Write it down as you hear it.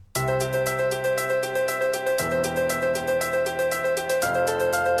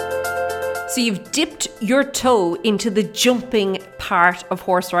So you've dipped your toe into the jumping part of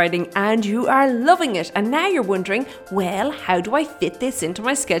horse riding and you are loving it. And now you're wondering, well, how do I fit this into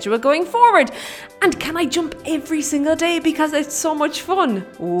my schedule going forward? And can I jump every single day because it's so much fun?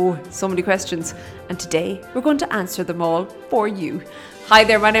 Oh, so many questions. And today we're going to answer them all for you. Hi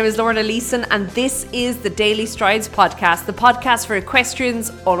there, my name is Lorna Leeson and this is the Daily Strides podcast, the podcast for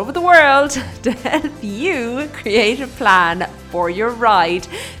equestrians all over the world to help you create a plan for your ride.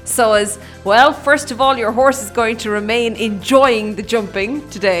 So as well, first of all, your horse is going to remain enjoying the jumping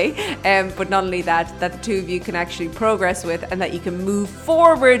today, but not only that the two of you can actually progress with and that you can move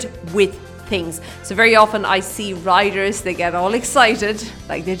forward with things. So very often I see riders, they get all excited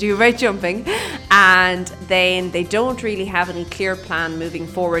like they do about jumping, and then they don't really have any clear plan moving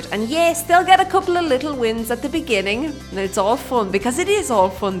forward. And yes, they'll get a couple of little wins at the beginning and it's all fun because it is all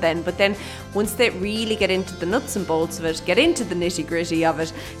fun then, but then once they really get into the nuts and bolts of it, get into the nitty gritty of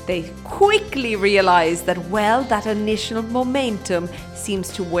it, they quickly realize that, well, that initial momentum seems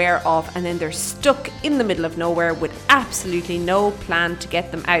to wear off and then they're stuck in the middle of nowhere with absolutely no plan to get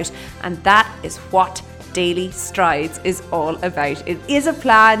them out. And that is what Daily Strides is all about. It is a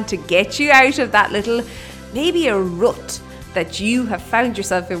plan to get you out of that little, maybe a rut that you have found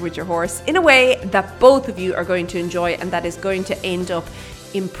yourself in with your horse in a way that both of you are going to enjoy, and that is going to end up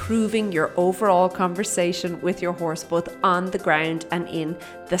improving your overall conversation with your horse, both on the ground and in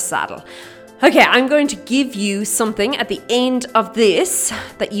the saddle. Okay, I'm going to give you something at the end of this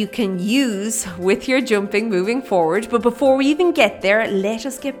that you can use with your jumping moving forward. But before we even get there, let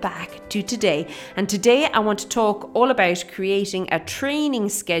us get back to today. And today I want to talk all about creating a training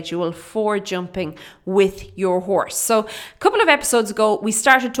schedule for jumping with your horse. So a couple of episodes ago, we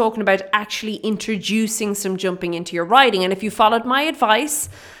started talking about actually introducing some jumping into your riding. And if you followed my advice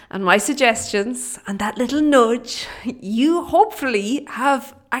and my suggestions and that little nudge, you hopefully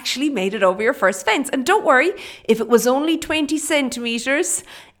have actually made it over your first fence. And don't worry, if it was only 20 centimeters,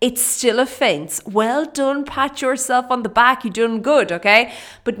 it's still a fence. Well done, pat yourself on the back, you've done good, okay?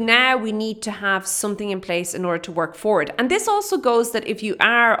 But now we need to have something in place in order to work forward. And this also goes that if you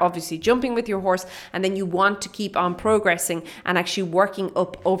are obviously jumping with your horse and then you want to keep on progressing and actually working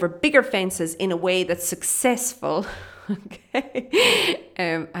up over bigger fences in a way that's successful, okay,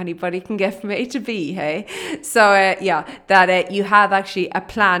 anybody can get from A to B, hey? So that you have actually a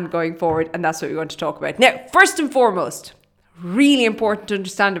plan going forward, and that's what we want to talk about. Now, first and foremost, really important to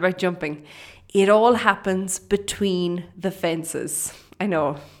understand about jumping, it all happens between the fences. I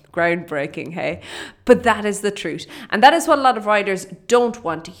know, groundbreaking, hey? But that is the truth. And that is what a lot of riders don't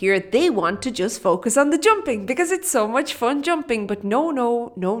want to hear. They want to just focus on the jumping because it's so much fun jumping. But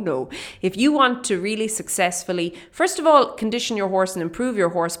no. If you want to really successfully, first of all, condition your horse and improve your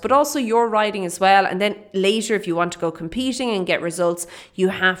horse, but also your riding as well. And then later, if you want to go competing and get results, you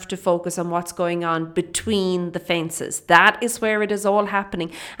have to focus on what's going on between the fences. That is where it is all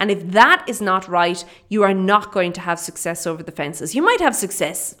happening. And if that is not right, you are not going to have success over the fences. You might have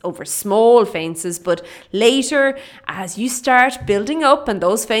success over small fences, but later, as you start building up and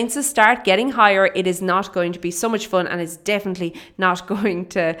those fences start getting higher, it is not going to be so much fun, and it's definitely not going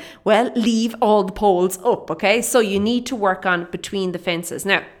to, well, leave all the poles up, okay? So you need to work on between the fences.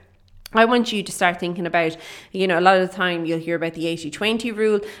 Now, I want you to start thinking about, a lot of the time you'll hear about the 80-20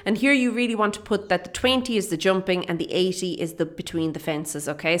 rule, and here you really want to put that the 20 is the jumping and the 80 is the between the fences,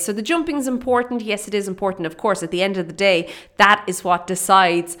 okay? So the jumping is important. Yes, it is important. Of course, at the end of the day, that is what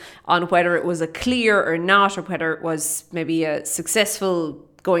decides on whether it was a clear or not, or whether it was maybe a successful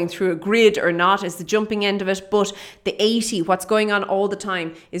going through a grid or not, is the jumping end of it. But the 80, what's going on all the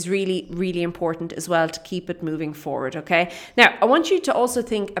time, is really, really important as well to keep it moving forward, okay? Now, I want you to also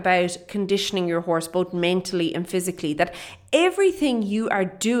think about conditioning your horse both mentally and physically, that everything you are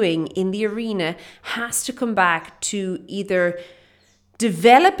doing in the arena has to come back to either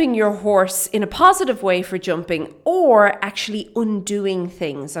developing your horse in a positive way for jumping or actually undoing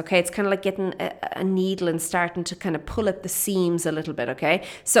things, okay? It's kind of like getting a needle and starting to kind of pull at the seams a little bit, okay?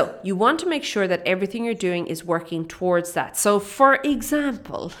 So you want to make sure that everything you're doing is working towards that. So for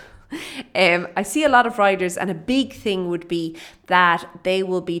example, I see a lot of riders, and a big thing would be that they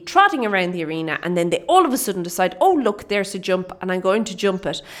will be trotting around the arena and then they all of a sudden decide, oh, look, there's a jump and I'm going to jump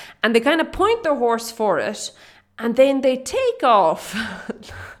it. And they kind of point their horse for it, and then they take off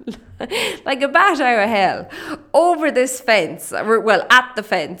like a bat out of hell over this fence, well, at the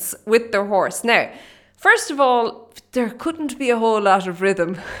fence with their horse. Now, first of all, there couldn't be a whole lot of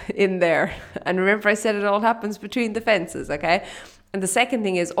rhythm in there. And remember, I said it all happens between the fences, okay? And the second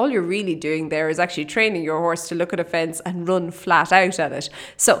thing is, all you're really doing there is actually training your horse to look at a fence and run flat out at it.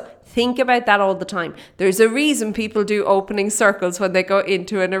 So Think about that all the time. There's a reason people do opening circles when they go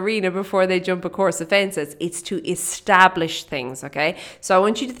into an arena before they jump a course of fences. It's to establish things, okay? So I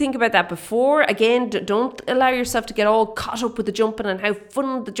want you to think about that before. Again, don't allow yourself to get all caught up with the jumping and how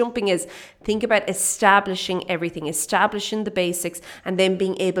fun the jumping is. Think about establishing everything, establishing the basics, and then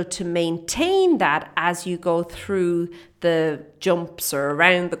being able to maintain that as you go through the jumps or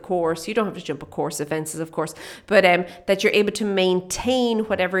around the course. You don't have to jump a course of fences, of course, but that you're able to maintain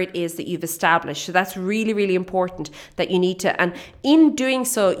whatever it is that you've established. So that's really, really important that you need to, and in doing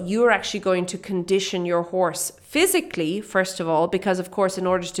so, you're actually going to condition your horse physically, first of all, because of course, in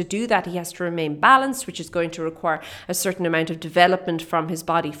order to do that, he has to remain balanced, which is going to require a certain amount of development from his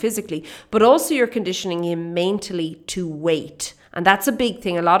body physically, but also you're conditioning him mentally to wait. And that's a big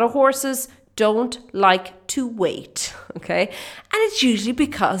thing. A lot of horses don't like to wait, okay? And it's usually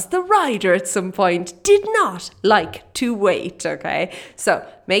because the rider at some point did not like to wait, okay? So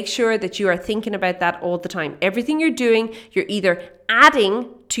make sure that you are thinking about that all the time. Everything you're doing, you're either adding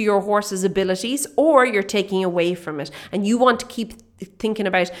to your horse's abilities or you're taking away from it. And you want to keep thinking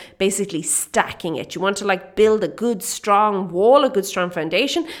about basically stacking it. You want to build a good strong wall, a good strong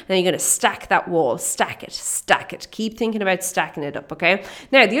foundation, and then you're going to stack that wall, stack it. Keep thinking about stacking it up, okay?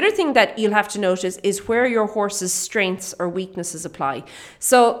 Now, the other thing that you'll have to notice is where your horse's strengths or weaknesses apply.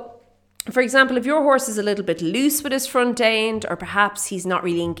 So, for example, if your horse is a little bit loose with his front end, or perhaps he's not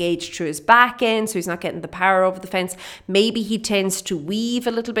really engaged through his back end, so he's not getting the power over the fence, maybe he tends to weave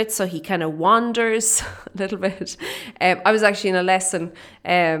a little bit, so he kind of wanders a little bit. I was actually in a lesson,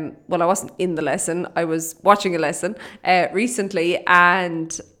 well, I wasn't in the lesson, I was watching a lesson recently,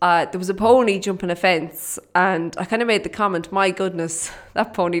 and there was a pony jumping a fence, and I kind of made the comment, my goodness,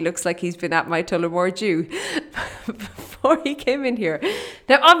 that pony looks like he's been at my Tullamore Dew before he came in here.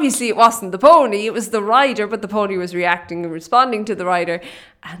 Now, obviously, it wasn't the pony, it was the rider, but the pony was reacting and responding to the rider,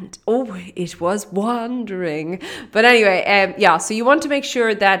 and it was wandering. But anyway, so you want to make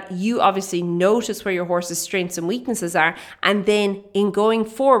sure that you obviously notice where your horse's strengths and weaknesses are, and then in going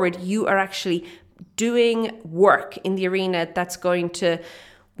forward, you are actually doing work in the arena that's going to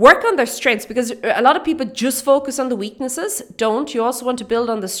work on their strengths, because a lot of people just focus on the weaknesses. Don't. You also want to build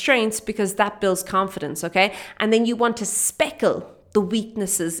on the strengths because that builds confidence, okay? And then you want to speckle the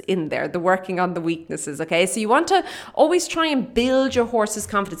weaknesses in there, the working on the weaknesses, okay? So you want to always try and build your horse's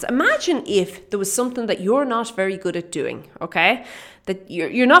confidence. Imagine if there was something that you're not very good at doing, okay? That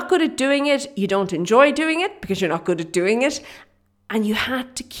you're not good at doing it, you don't enjoy doing it because you're not good at doing it, and you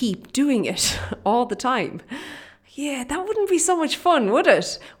had to keep doing it all the time. Yeah, that wouldn't be so much fun, would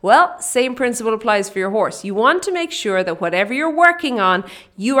it? Well, same principle applies for your horse. You want to make sure that whatever you're working on,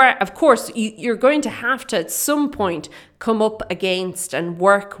 you are, of course, you're going to have to at some point come up against and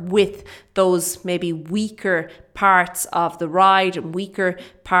work with those maybe weaker parts of the ride and weaker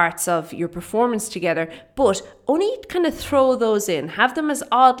parts of your performance together, but only kind of throw those in, have them as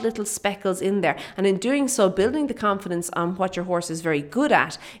odd little speckles in there, and in doing so, building the confidence on what your horse is very good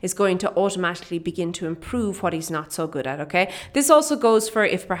at is going to automatically begin to improve what he's not so good at, okay? This also goes for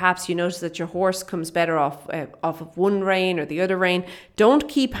if perhaps you notice that your horse comes better off of one rein or the other rein. Don't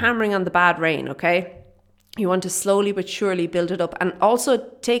keep hammering on the bad rein, okay? You want to slowly but surely build it up, and also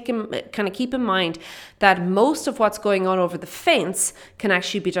keep in mind that most of what's going on over the fence can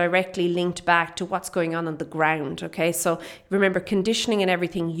actually be directly linked back to what's going on the ground, okay? So remember, conditioning and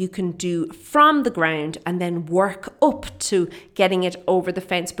everything you can do from the ground and then work up to getting it over the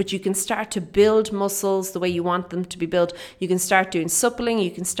fence, but you can start to build muscles the way you want them to be built. You can start doing suppling,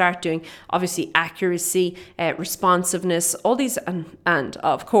 you can start doing obviously accuracy, responsiveness, all these, and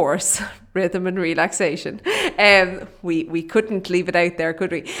of course, rhythm and relaxation. We couldn't leave it out there,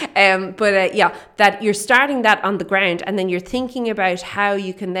 could we? That you're starting that on the ground, and then you're thinking about how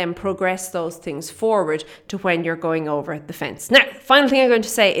you can then progress those things forward to when you're going over the fence. Now, final thing I'm going to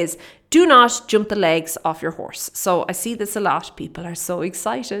say is do not jump the legs off your horse. So I see this a lot. People are so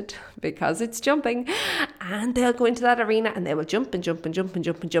excited because it's jumping, and they'll go into that arena and they will jump and jump and jump and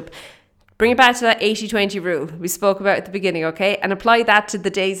jump and jump. Bring it back to that 80-20 rule we spoke about at the beginning, okay? And apply that to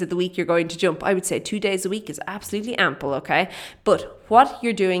the days of the week you're going to jump. I would say 2 days a week is absolutely ample, okay? But what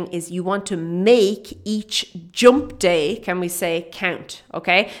you're doing is you want to make each jump day, can we say, count,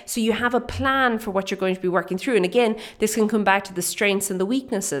 okay? So you have a plan for what you're going to be working through. And again, this can come back to the strengths and the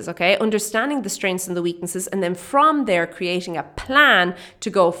weaknesses, okay? Understanding the strengths and the weaknesses, and then from there, creating a plan to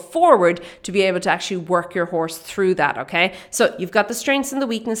go forward to be able to actually work your horse through that, okay? So you've got the strengths and the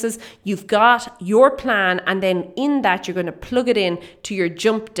weaknesses, you've got your plan, and then in that, you're going to plug it in to your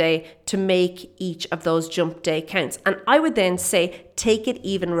jump day to make each of those jump day counts. And I would then say, take it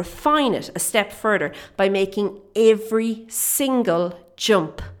even, refine it a step further by making every single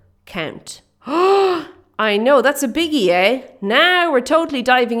jump count. I know, that's a biggie, eh? Now we're totally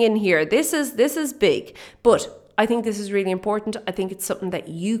diving in here. This is big, but I think this is really important. I think it's something that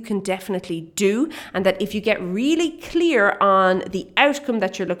you can definitely do, and that if you get really clear on the outcome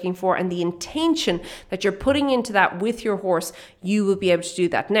that you're looking for and the intention that you're putting into that with your horse, you will be able to do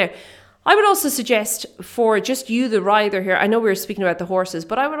that. Now, I would also suggest for just you, the rider here, I know we were speaking about the horses,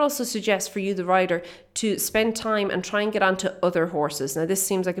 but I would also suggest for you, the rider, to spend time and try and get onto other horses. Now, this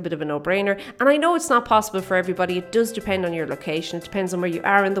seems like a bit of a no-brainer, and I know it's not possible for everybody. It does depend on your location. It depends on where you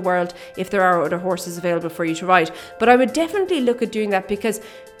are in the world, if there are other horses available for you to ride. But I would definitely look at doing that, because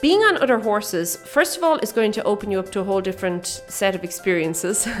being on other horses, first of all, is going to open you up to a whole different set of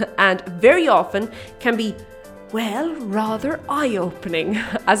experiences, and very often can be, well, rather eye-opening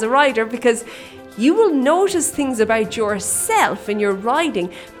as a rider, because you will notice things about yourself in your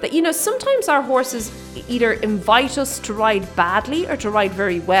riding that, you know, sometimes our horses either invite us to ride badly or to ride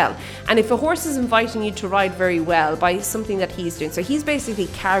very well. And if a horse is inviting you to ride very well by something that he's doing, so he's basically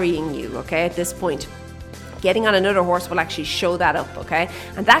carrying you, okay, at this point, getting on another horse will actually show that up, okay?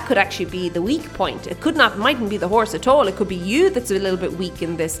 And that could actually be the weak point. It mightn't be the horse at all. It could be you that's a little bit weak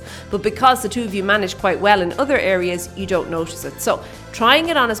in this. But because the two of you manage quite well in other areas, you don't notice it. So try and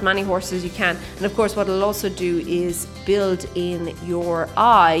get on as many horses as you can. And of course, what it'll also do is build up your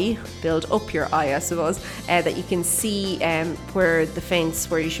eye, I suppose, that you can see where the fence,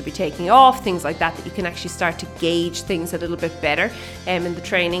 where you should be taking off, things like that you can actually start to gauge things a little bit better in the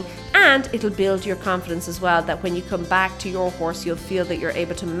training. And it'll build your confidence as well, that when you come back to your horse, you'll feel that you're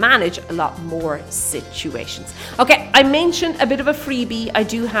able to manage a lot more situations. Okay, I mentioned a bit of a freebie. I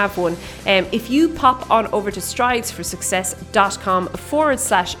do have one. If you pop on over to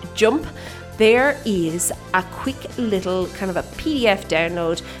stridesforsuccess.com/jump, there is a quick little kind of a PDF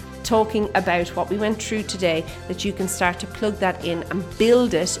download talking about what we went through today, that you can start to plug that in and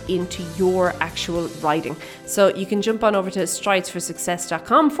build it into your actual riding. So you can jump on over to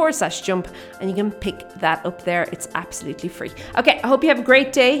stridesforsuccess.com/jump and you can pick that up there. It's absolutely free. Okay, I hope you have a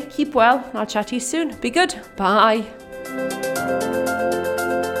great day. Keep well. I'll chat to you soon. Be good. Bye.